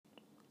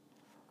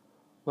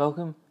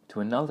Welcome to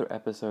another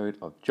episode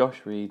of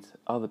Josh Reads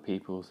Other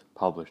People's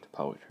Published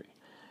Poetry.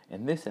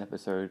 In this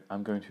episode,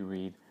 I'm going to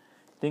read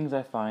Things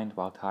I Find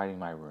While Tidying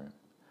My Room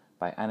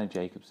by Anna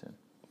Jacobsen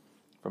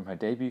from her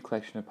debut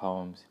collection of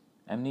poems,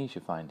 Amnesia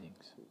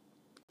Findings.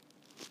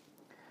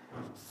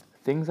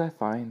 Things I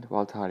Find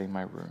While Tidying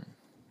My Room.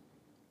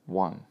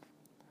 1.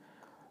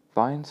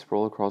 Vines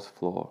sprawl across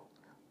floor,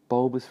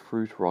 bulbous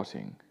fruit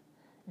rotting.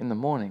 In the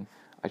morning,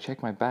 I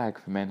check my bag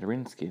for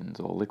mandarin skins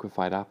or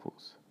liquefied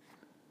apples.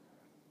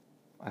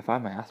 I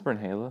find my aspirin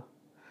inhaler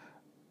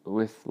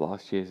with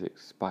last year's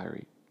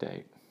expiry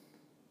date.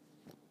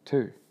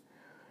 2.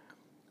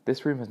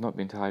 This room has not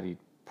been tidied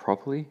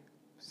properly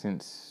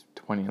since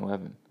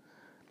 2011.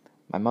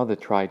 My mother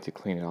tried to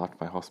clean it after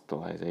my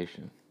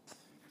hospitalization.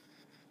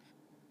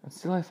 And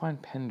still I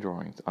find pen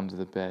drawings under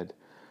the bed.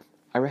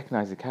 I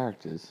recognize the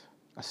characters: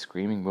 a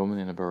screaming woman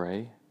in a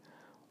beret,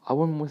 a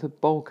woman with a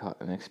bowl cut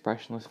and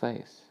expressionless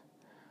face,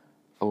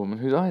 a woman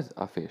whose eyes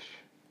are fish.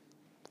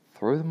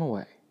 Throw them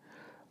away.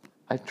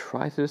 I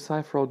try to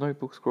decipher old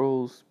notebook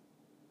scrolls.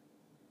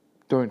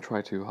 Don't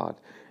try too hard,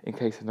 in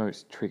case the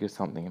notes trigger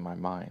something in my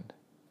mind.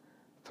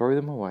 Throw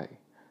them away.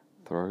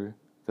 Throw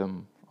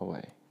them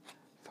away.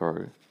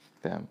 Throw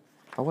them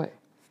away.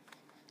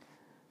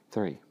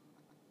 3.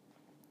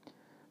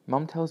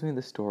 Mum tells me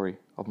the story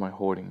of my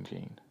hoarding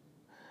gene.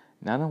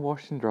 Nana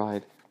washed and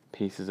dried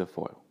pieces of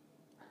foil.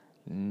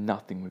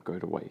 Nothing would go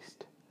to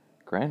waste.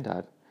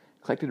 Grandad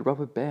collected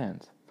rubber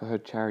bands for her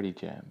charity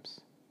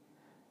jams.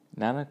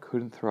 Nana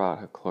couldn't throw out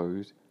her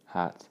clothes,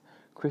 hats,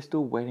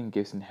 crystal wedding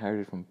gifts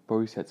inherited from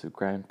both sets of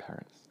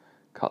grandparents,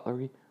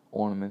 cutlery,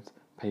 ornaments,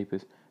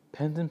 papers,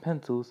 pens and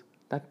pencils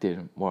that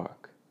didn't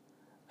work.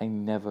 I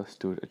never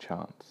stood a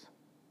chance.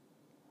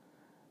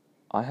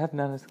 I have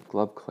Nana's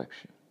glove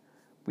collection.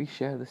 We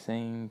share the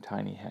same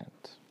tiny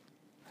hands.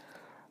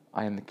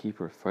 I am the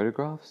keeper of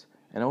photographs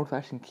and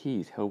old-fashioned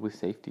keys held with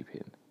safety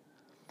pin.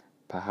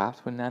 Perhaps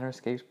when Nana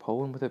escaped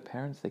Poland with her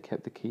parents, they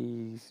kept the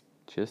keys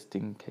just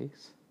in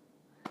case.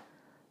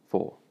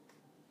 4.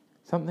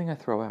 Something I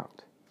throw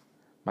out.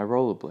 My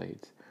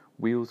rollerblades,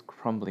 wheels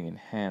crumbling in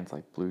hands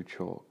like blue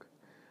chalk.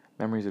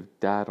 Memories of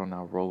Dad on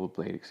our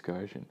rollerblade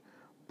excursion,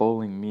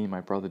 bowling me and my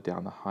brother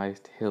down the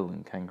highest hill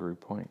in Kangaroo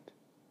Point.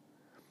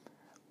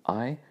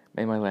 I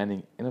made my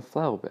landing in a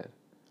flower bed.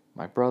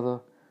 My brother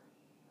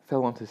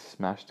fell onto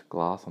smashed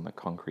glass on the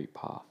concrete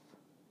path.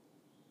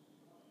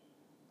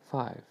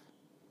 5.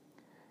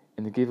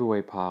 In the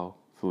giveaway pile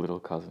for little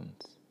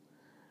cousins.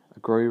 A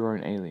grow your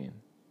own alien.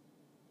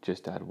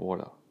 Just add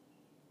water.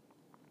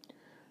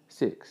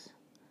 6.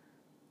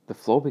 The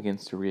floor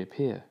begins to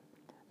reappear.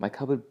 My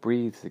cupboard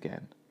breathes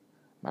again.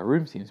 My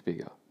room seems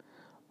bigger.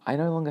 I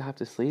no longer have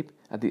to sleep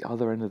at the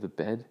other end of the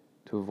bed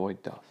to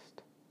avoid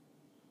dust.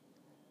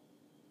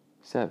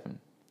 7.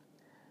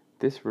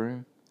 This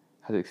room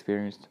has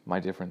experienced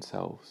my different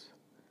selves.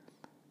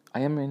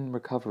 I am in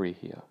recovery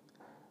here.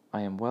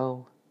 I am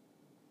well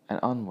and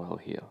unwell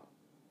here.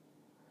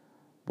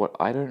 What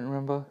I don't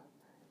remember,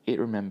 it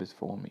remembers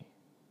for me.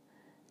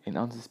 In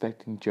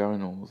unsuspecting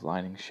journals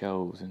lining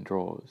shelves and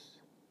drawers.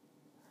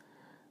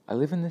 I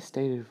live in this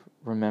state of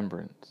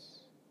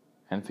remembrance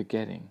and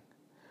forgetting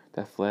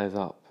that flares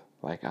up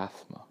like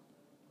asthma.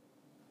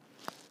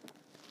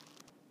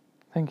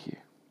 Thank you.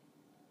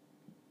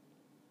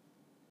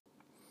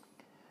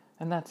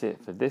 And that's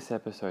it for this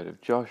episode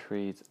of Josh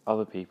Reads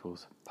Other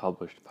People's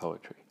Published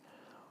Poetry.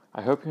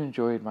 I hope you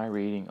enjoyed my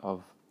reading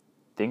of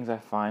Things I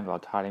Find While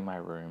Tidying My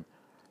Room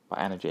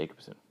by Anna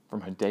Jacobsen from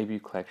her debut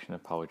collection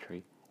of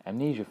poetry,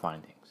 Amnesia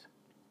Findings.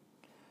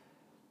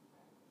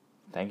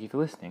 Thank you for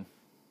listening.